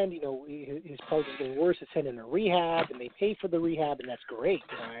hand, his problem's getting worse, it's sent him to rehab, and they pay for the rehab, and that's great.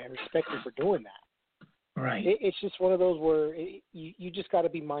 I respect them for doing that. Right. It's just one of those where you just got to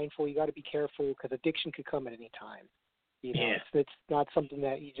be mindful. You got to be careful because addiction could come at any time. It's not something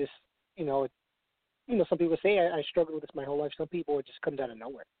that you just some people say I struggled with this my whole life. Some people it just comes out of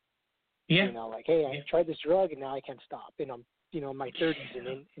nowhere. Yeah. Like, hey, I tried this drug and now I can't stop. And I'm in my 30s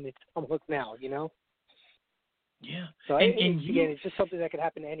and I'm hooked now. Yeah. So it's just something that could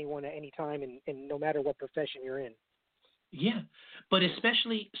happen to anyone at any time, and no matter what profession you're in. Yeah, but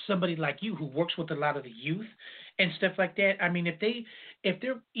especially somebody like you who works with a lot of the youth and stuff like that. I mean, if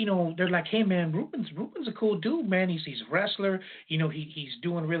they're they're like, hey man, Ruben's a cool dude, man. He's a wrestler. He's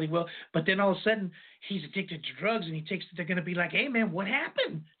doing really well. But then all of a sudden he's addicted to drugs and they're gonna be like, hey man, what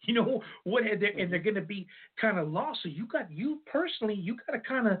happened? What? And they're gonna be kind of lost. So you personally gotta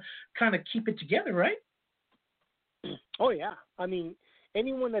kind of keep it together, right? Oh yeah, I mean,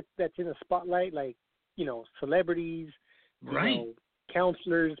 anyone that's in the spotlight, like celebrities. Right.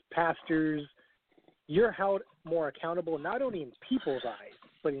 Counselors, pastors, you're held more accountable not only in people's eyes,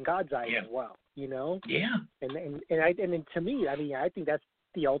 but in God's eyes as well. Yeah. And to me, I mean, I think that's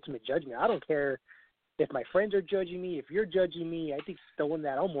the ultimate judgment. I don't care if my friends are judging me, if you're judging me. I think the one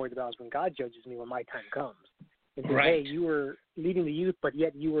that I'm worried about is when God judges me when my time comes. And says, hey, you were leading the youth, but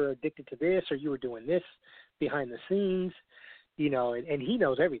yet you were addicted to this, or you were doing this behind the scenes. And he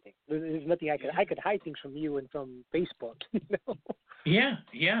knows everything. There's nothing I could hide things from you and from Facebook. Yeah,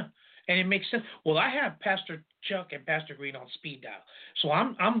 and it makes sense. Well, I have Pastor Chuck and Pastor Green on speed dial, so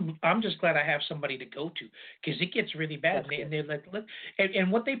I'm just glad I have somebody to go to because it gets really bad. And they're like, look,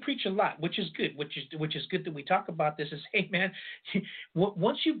 and what they preach a lot, which is good, which is good that we talk about this. Is, hey man,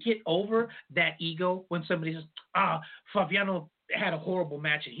 once you get over that ego, when somebody says, Fabiano had a horrible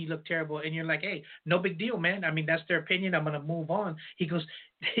match and he looked terrible, and you're like, hey, no big deal, man. I mean, that's their opinion. I'm going to move on. He goes,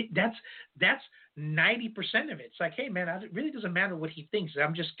 that's 90% of it. It's like, hey, man, it really doesn't matter what he thinks.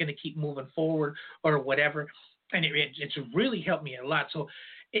 I'm just going to keep moving forward or whatever. And it's really helped me a lot. So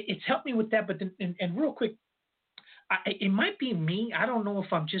it's helped me with that. But then, and real quick, it might be me. I don't know if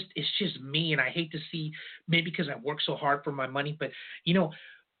it's just me, and I hate to see, maybe because I work so hard for my money, but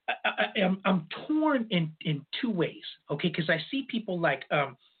I'm torn in two ways, okay? Because I see people like,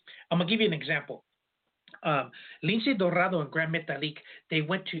 I'm going to give you an example. Lince Dorado and Gran Metalik, they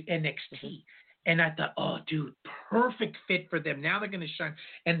went to NXT. And I thought, oh, dude, perfect fit for them. Now they're going to shine.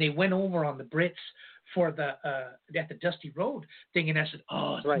 And they went over on the Brits for at the Dusty Road thing. And I said,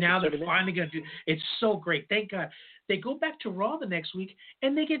 now they're finally going to do – it's so great. Thank God. They go back to Raw the next week,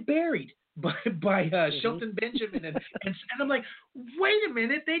 and they get buried by Shelton Benjamin. And I'm like, wait a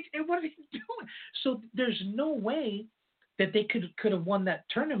minute. What are they doing? So there's no way that they could have won that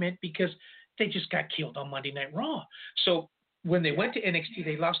tournament because they just got killed on Monday Night Raw. So when they went to NXT,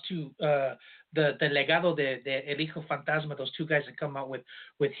 they lost to the Legado de El Hijo Fantasma, those two guys that come out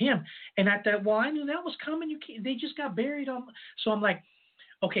with him. And I thought, well, I knew that was coming. They just got buried on. So I'm like,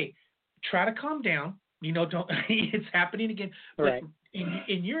 okay, try to calm down. Don't. It's happening again. But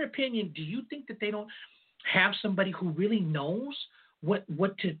in your opinion, do you think that they don't have somebody who really knows what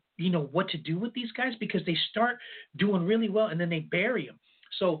to what to do with these guys because they start doing really well and then they bury them.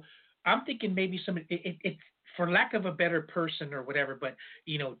 So I'm thinking maybe it for lack of a better person or whatever, but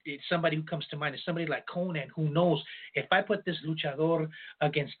it's somebody who comes to mind is somebody like Conan who knows if I put this luchador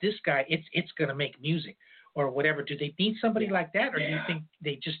against this guy, it's gonna make music or whatever. Do they need somebody like that, or do you think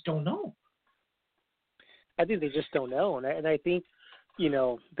they just don't know? I think they just don't know, and I think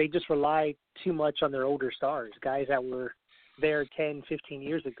they just rely too much on their older stars, guys that were there 10, 15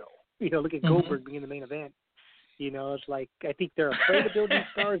 years ago. Look at Goldberg being the main event. It's like I think they're afraid of building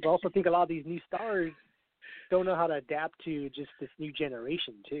stars, but also think a lot of these new stars don't know how to adapt to just this new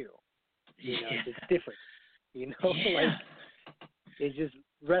generation too. It's different. Like it's just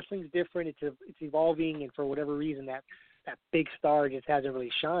wrestling's different. It's evolving, and for whatever reason, that big star just hasn't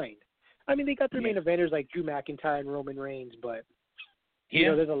really shined. I mean, they got their main eventers like Drew McIntyre and Roman Reigns, but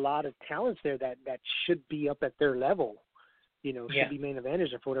there's a lot of talents there that should be up at their level. Should be main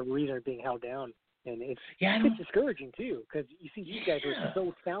eventers, and for whatever reason are being held down. And it's discouraging too, because you see these guys are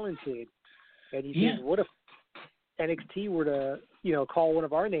so talented, and you think, what if NXT were to call one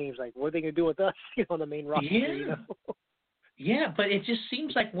of our names? Like, what are they gonna do with us? On the main roster. Yeah, but it just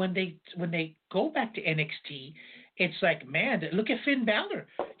seems like when they go back to NXT, it's like, man, look at Finn Balor.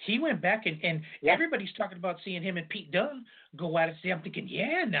 He went back and everybody's talking about seeing him and Pete Dunne go at it. I'm thinking,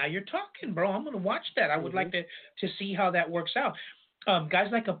 now you're talking, bro. I'm gonna watch that. I would like to see how that works out. Guys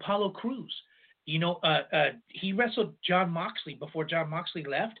like Apollo Crews. He wrestled Jon Moxley before Jon Moxley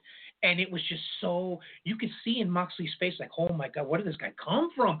left, and it was just so you could see in Moxley's face like, oh my God, where did this guy come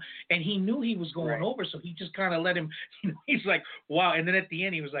from? And he knew he was going over, so he just kind of let him. He's like, wow. And then at the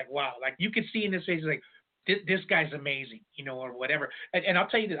end, he was like, wow. Like you could see in his face, like this guy's amazing, or whatever. And I'll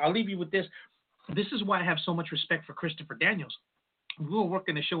tell you this. I'll leave you with this. This is why I have so much respect for Christopher Daniels. We were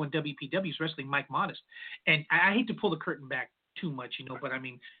working a show in WPW's wrestling Mike Modest, and I hate to pull the curtain back too much, but I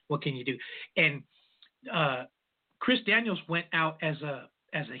mean, what can you do? And Chris Daniels went out as a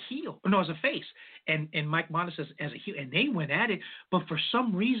face, and Mike Modest as a heel, and they went at it, but for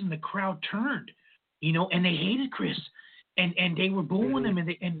some reason the crowd turned, and they hated Chris, and they were booing him, and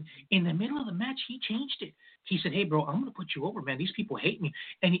in the middle of the match he changed it. He said, "Hey, bro, I'm gonna put you over, man. These people hate me."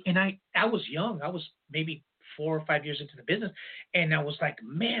 And I was young, I was maybe 4 or 5 years into the business, and I was like,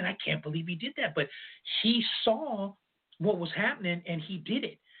 man, I can't believe he did that, but he saw what was happening, and he did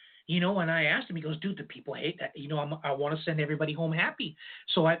it, and I asked him, he goes, dude, the people hate that, I want to send everybody home happy.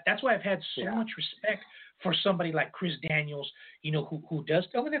 So that's why I've had so much respect for somebody like Chris Daniels, who does,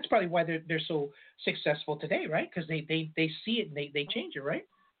 and that's probably why they're so successful today, right? Because they see it and they change it, right?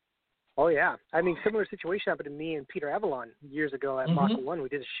 Oh, yeah. I mean, similar situation happened to me and Peter Avalon years ago at Mach 1. We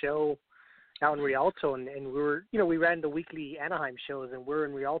did a show out in Rialto, and we were, we ran the weekly Anaheim shows, and we're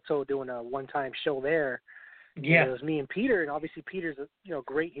in Rialto doing a one-time show there. Yeah, it was me and Peter, and obviously Peter's a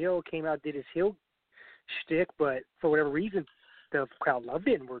great heel, came out, did his heel shtick, but for whatever reason, the crowd loved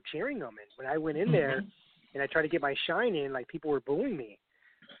it and were cheering him. And when I went in there and I tried to get my shine in, like people were booing me.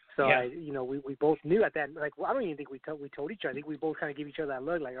 So we both knew at that, like, well, I don't even think we told each other. I think we both kind of gave each other that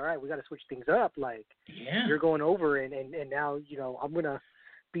look, like, all right, we got to switch things up. Like, you're going over, and now I'm gonna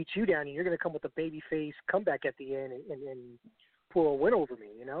beat you down, and you're gonna come with a baby face comeback at the end and pull a win over me.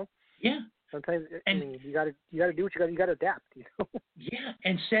 Yeah. Sometimes I mean you got to do what you got to adapt, Yeah,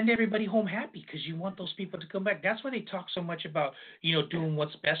 and send everybody home happy because you want those people to come back. That's why they talk so much about doing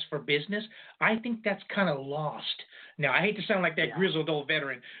what's best for business. I think that's kind of lost. Now I hate to sound like that grizzled old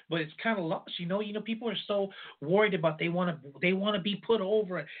veteran, but it's kind of lost. People are so worried about they want to be put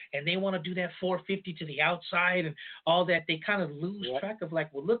over, and they want to do that 450 to the outside and all that. They kind of lose track of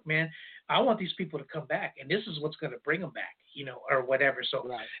like, well, look, man, I want these people to come back, and this is what's going to bring them back, or whatever.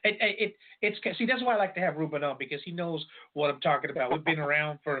 So it's see, that's why I like to have Ruben on, because he knows what I'm talking about. We've been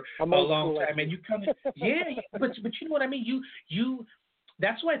around for a long time, and you come in, but you know what I mean. You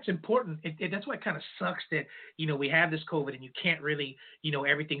that's why it's important. That's why it kind of sucks that we have this COVID and you can't really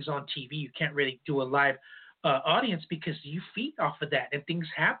everything's on TV. You can't really do a live audience because you feed off of that, and things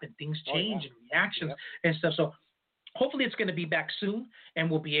happen, things change, and reactions and stuff. So hopefully it's going to be back soon, and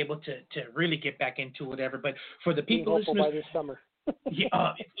we'll be able to really get back into whatever. But for the people listeners, by this summer.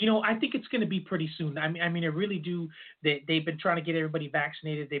 I think it's going to be pretty soon. I mean, I really do. They've been trying to get everybody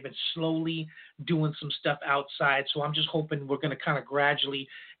vaccinated. They've been slowly doing some stuff outside. So I'm just hoping we're going to kind of gradually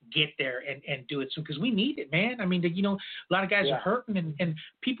get there and do it soon, because we need it, man. I mean, a lot of guys are hurting, and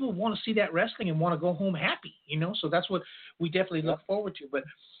people want to see that wrestling and want to go home happy, So that's what we definitely look forward to. But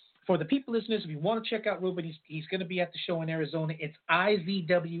for the people listeners, if you want to check out Ruben, he's going to be at the show in Arizona. It's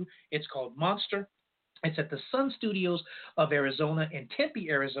IZW. It's called Monster. It's at the Sun Studios of Arizona in Tempe,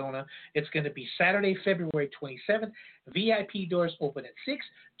 Arizona. It's going to be Saturday, February 27th. VIP doors open at 6,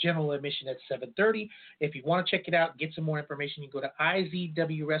 general admission at 7:30. If you want to check it out, get some more information, you can go to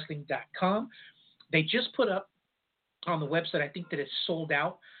izwwrestling.com. They just put up on the website, I think that it's sold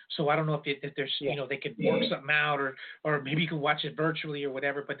out. So I don't know if there's, they could work something out or maybe you can watch it virtually or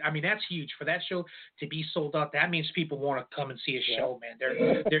whatever. But, I mean, that's huge. For that show to be sold out, that means people want to come and see a show, man.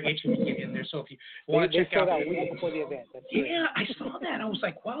 They're itching to get in there. So if you want to check out. They week before the event. Yeah, I saw that. I was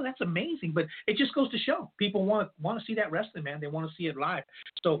like, wow, that's amazing. But it just goes to show. People want to see that wrestling, man. They want to see it live.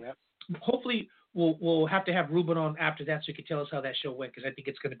 So hopefully we'll have to have Ruben on after that so he can tell us how that show went, because I think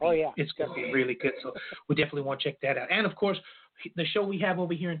it's going to be it's going to be really good. So we definitely want to check that out. And of course, the show we have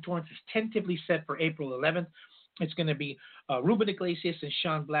over here in Torrance is tentatively set for April 11th. It's going to be Ruben Iglesias and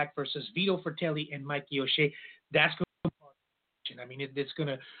Sean Black versus Vito Fratelli and Mikey O'Shea. That's going to be, I mean, it's going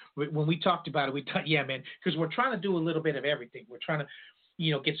to, when we talked about it, we thought, yeah, man, because we're trying to do a little bit of everything. We're trying to,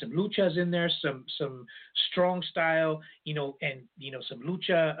 get some luchas in there, some strong style, and, some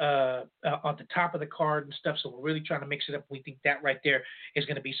lucha on the top of the card and stuff. So we're really trying to mix it up. We think that right there is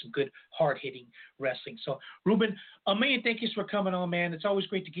going to be some good, hard-hitting wrestling. So, Ruben, a million thank yous for coming on, man. It's always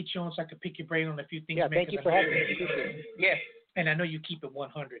great to get you on so I can pick your brain on a few things. Yeah, man, thank you for having me. Yeah, and I know you keep it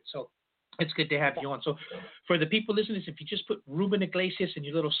 100, so it's good to have you on. So for the people listening, if you just put Ruben Iglesias in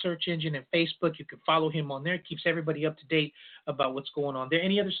your little search engine and Facebook, you can follow him on there. It keeps everybody up to date about what's going on there.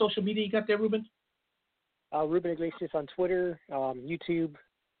 Any other social media you got there, Ruben? Ruben Iglesias on Twitter, YouTube.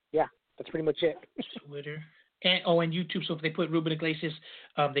 Yeah, that's pretty much it. Twitter. And YouTube. So if they put Ruben Iglesias,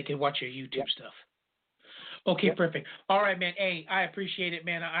 they can watch your YouTube stuff. Okay, perfect. All right, man. Hey, I appreciate it,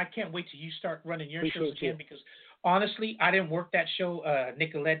 man. I can't wait till you start running your shows again because, honestly, I didn't work that show.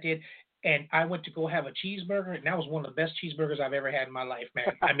 Nicolette did. And I went to go have a cheeseburger, and that was one of the best cheeseburgers I've ever had in my life, man.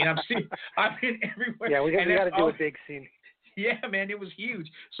 I mean, I've been everywhere. Yeah, we got to do a big scene. Yeah, man, it was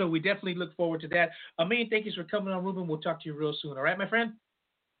huge. So we definitely look forward to that. A million thank yous for coming on, Ruben. We'll talk to you real soon. All right, my friend?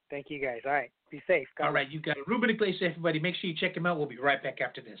 Thank you, guys. All right. Be safe. All right, you got it. Ruben Iglesias, everybody. Make sure you check him out. We'll be right back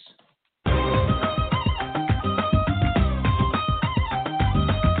after this.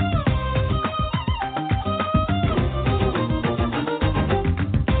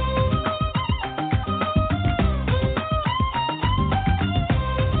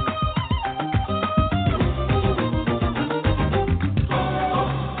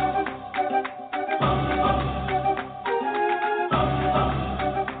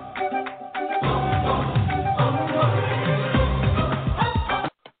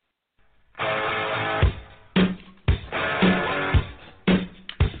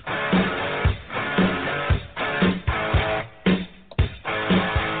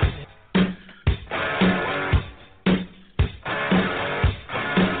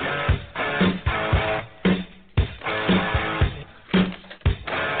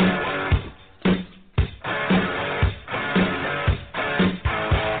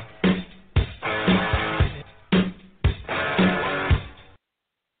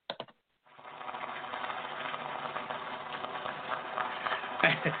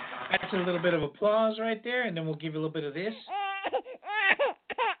 That's a little bit of applause right there, and then we'll give you a little bit of this.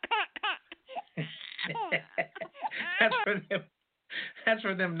 That's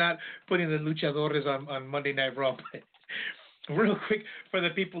for them not putting the luchadores on Monday Night Raw. Real quick, for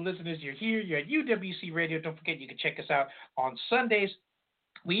the people listeners, you're here, you're at UWC Radio. Don't forget, you can check us out on Sundays.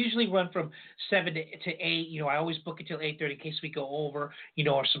 We usually run from 7 to 8. I always book it till 8:30 in case we go over,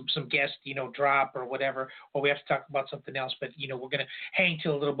 or some guests, drop or whatever, or we have to talk about something else. But, we're going to hang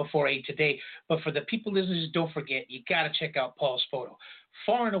till a little before 8 today. But for the people listeners, don't forget, you got to check out Paul's Photo.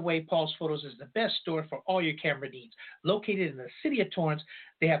 Far and away, Paul's Photos is the best store for all your camera needs. Located in the city of Torrance,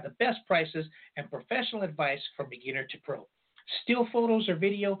 they have the best prices and professional advice from beginner to pro. Still photos or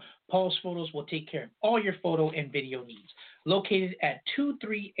video, Paul's Photos will take care of all your photo and video needs. Located at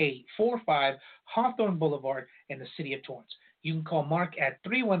 23845 Hawthorne Boulevard in the city of Torrance. You can call Mark at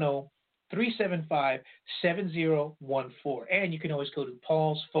 310-375-7014. And you can always go to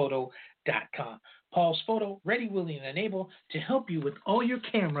paulsphoto.com. Paul's Photo, ready, willing, and able to help you with all your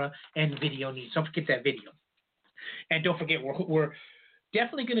camera and video needs. Don't forget that video. And don't forget, we're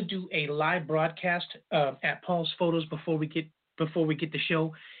definitely going to do a live broadcast at Paul's Photos before we get the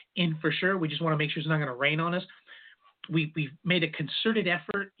show in for sure. We just want to make sure it's not going to rain on us. We've made a concerted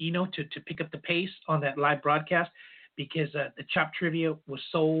effort, to pick up the pace on that live broadcast because the Chop Trivia was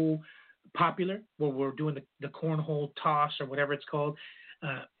so popular where we're doing the cornhole toss or whatever it's called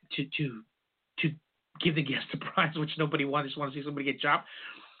to give the guests a prize, which nobody wants. Just want to see somebody get chopped.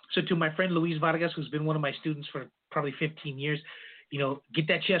 So to my friend Luis Vargas, who's been one of my students for probably 15 years, get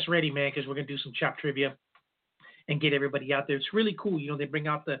that chest ready, man, because we're going to do some chop trivia and get everybody out there. It's really cool. They bring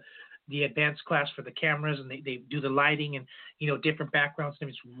out the advanced class for the cameras, and they do the lighting and, different backgrounds. And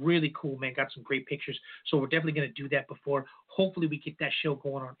it's really cool, man. Got some great pictures. So we're definitely going to do that before. Hopefully we get that show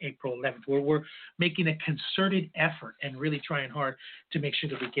going on April 11th, where we're making a concerted effort and really trying hard to make sure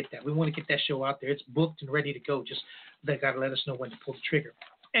that we get that. We want to get that show out there. It's booked and ready to go. Just they got to let us know when to pull the trigger.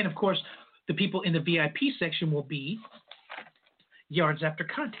 And, of course, the people in the VIP section will be Yards After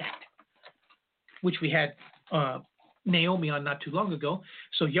Contact, which we had Naomi on not too long ago.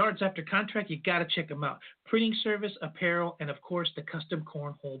 So Yards After Contract, you got to check them out. Printing service, apparel, and, of course, the custom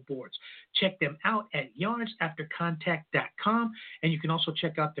cornhole boards. Check them out at yardsaftercontact.com, and you can also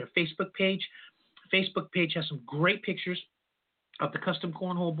check out their Facebook page. Facebook page has some great pictures of the custom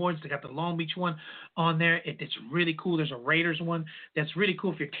cornhole boards. They got the Long Beach one on there. It's really cool. There's a Raiders one that's really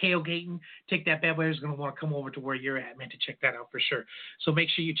cool. If you're tailgating, take that bad boy. Is going to want to come over to where you're at, man, to check that out for sure. So make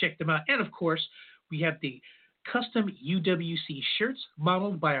sure you check them out. And, of course, we have the custom UWC shirts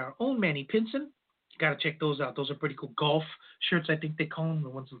modeled by our own Manny Pinson. Got to check those out. Those are pretty cool. Golf shirts, I think they call them, the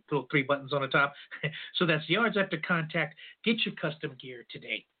ones with little 3 buttons on the top. So that's Yards After Contact. Get your custom gear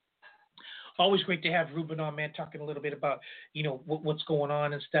today. Always great to have Ruben on, man, talking a little bit about, what's going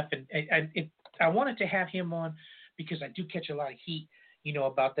on and stuff. And I wanted to have him on because I do catch a lot of heat,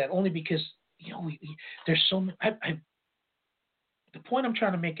 about that, only because, there's so many. The point I'm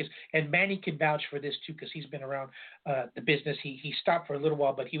trying to make is, and Manny can vouch for this too, because he's been around the business. He stopped for a little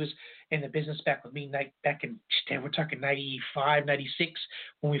while, but he was in the business back with me back in, we're talking 95, 96,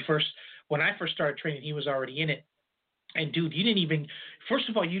 when I first started training. He was already in it. And dude, first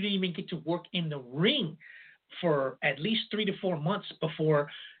of all, you didn't even get to work in the ring for at least 3 to 4 months before,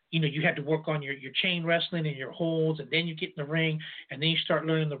 you had to work on your chain wrestling and your holds, and then you get in the ring, and then you start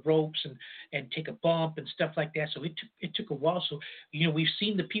learning the ropes and take a bump and stuff like that. So it took a while. So, we've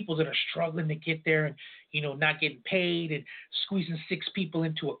seen the people that are struggling to get there and, not getting paid and squeezing 6 people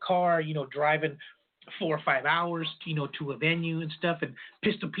into a car, driving 4 or 5 hours, to a venue and stuff, and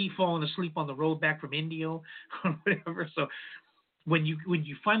Pistol Pete falling asleep on the road back from Indio or whatever. So when you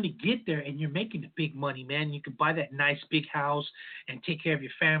finally get there and you're making the big money, man, you can buy that nice big house and take care of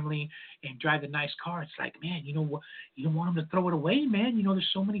your family and drive a nice car. It's like, man, you know what? You don't want them to throw it away, man. There's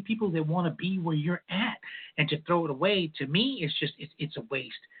so many people that want to be where you're at, and to throw it away, to me, it's a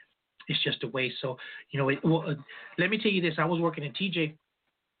waste. It's just a waste. So, let me tell you this. I was working in TJ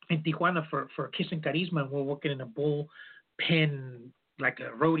in Tijuana for Kiss and Carisma, and we're working in a bullpen, like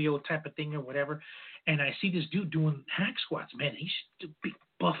a rodeo type of thing or whatever. And I see this dude doing hack squats, man. He's a big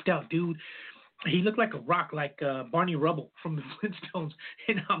buffed out dude. He looked like a rock, like Barney Rubble from the Flintstones.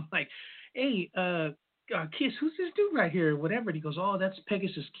 And I'm like, hey, Kiss, who's this dude right here? Whatever. And he goes, oh, that's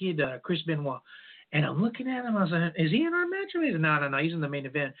Pegasus Kid, Chris Benoit. And I'm looking at him. I was like, is he in our match? He said, no, he's in the main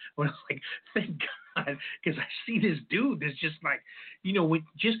event. Well, I was like, thank God, because I see this dude that's just like,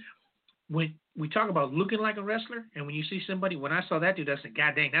 when we talk about looking like a wrestler, and when you see somebody, when I saw that dude, I said,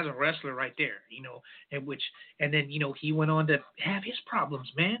 God dang, that's a wrestler right there, and then he went on to have his problems,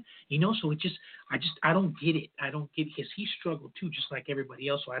 man, so I don't get it. I don't get it, because he struggled too, just like everybody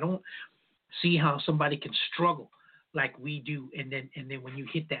else. So I don't see how somebody can struggle like we do, and then when you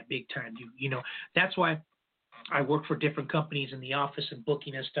hit that big time, that's why I work for different companies in the office and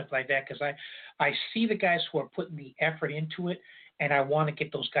booking and stuff like that, because I see the guys who are putting the effort into it, and I want to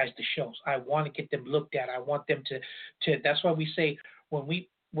get those guys to shows. I want to get them looked at. I want them to. That's why we say when we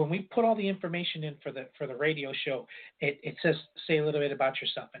put all the information in for the radio show, it says say a little bit about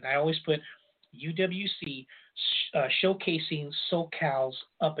yourself, and I always put UWC showcasing SoCal's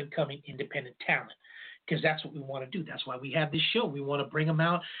up and coming independent talent, because that's what we want to do. That's why we have this show. We want to bring them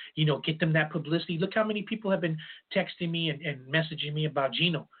out, get them that publicity. Look how many people have been texting me and messaging me about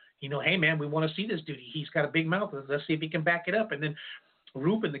Gino. Hey, man, we want to see this dude. He's got a big mouth. Let's see if he can back it up. And then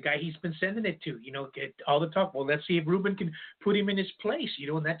Ruben, the guy he's been sending it to, get all the talk. Well, let's see if Ruben can put him in his place,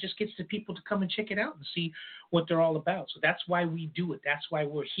 and that just gets the people to come and check it out and see what they're all about. So that's why we do it. That's why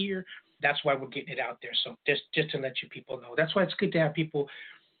we're here. That's why we're getting it out there. So just to let you people know. That's why it's good to have people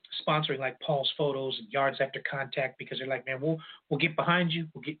sponsoring like Paul's Photos and Yards After Contact, because they're like, man, we'll get behind you.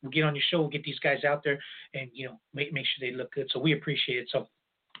 We'll get on your show. We'll get these guys out there and, make sure they look good. So we appreciate it. So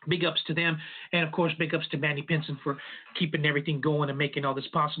big ups to them. And, of course, big ups to Manny Pinson for keeping everything going and making all this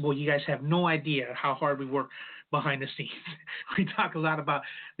possible. You guys have no idea how hard we work behind the scenes. We talk a lot about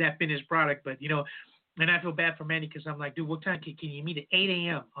that finished product, but, and I feel bad for Manny, because I'm like, dude, what time can you meet at 8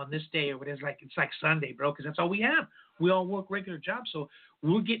 a.m. on this day? Or it's like Sunday, bro, because that's all we have. we all work regular jobs, so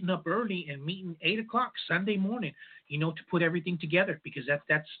we're getting up early and meeting 8 o'clock Sunday morning, to put everything together, because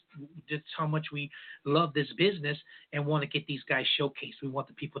that's how much we love this business and want to get these guys showcased. We want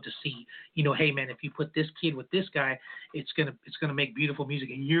the people to see, hey man, if you put this kid with this guy, it's gonna make beautiful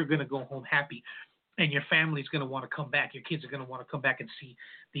music, and you're gonna go home happy, and your family's gonna want to come back. Your kids are gonna want to come back and see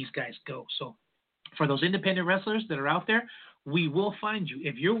these guys go. So for those independent wrestlers that are out there, we will find you.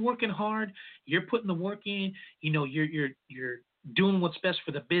 If you're working hard, you're putting the work in, you're doing what's best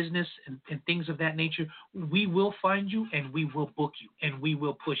for the business and things of that nature, we will find you and we will book you and we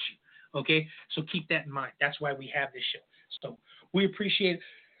will push you. Okay? So keep that in mind. That's why we have this show. So we appreciate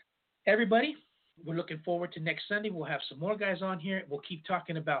everybody. We're looking forward to next Sunday. We'll have some more guys on here. We'll keep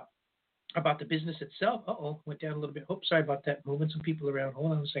talking about the business itself. Went down a little bit. Sorry about that. Moving some people around.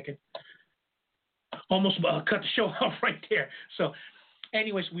 Hold on a second. Almost cut the show off right there. So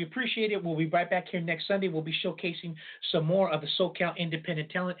anyways, we appreciate it. We'll be right back here next Sunday. We'll be showcasing some more of the SoCal independent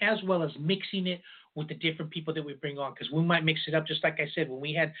talent, as well as mixing it with the different people that we bring on, because we might mix it up. Just like I said, when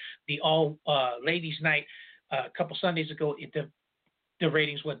we had the all ladies night a couple Sundays ago, the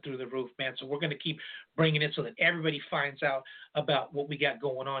ratings went through the roof, man. So we're going to keep bringing it so that everybody finds out about what we got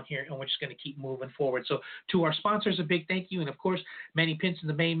going on here, and we're just going to keep moving forward. So to our sponsors, a big thank you. And, of course, Manny Pinson,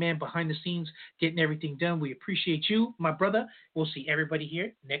 the main man behind the scenes, getting everything done. We appreciate you, my brother. We'll see everybody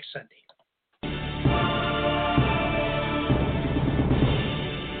here next Sunday.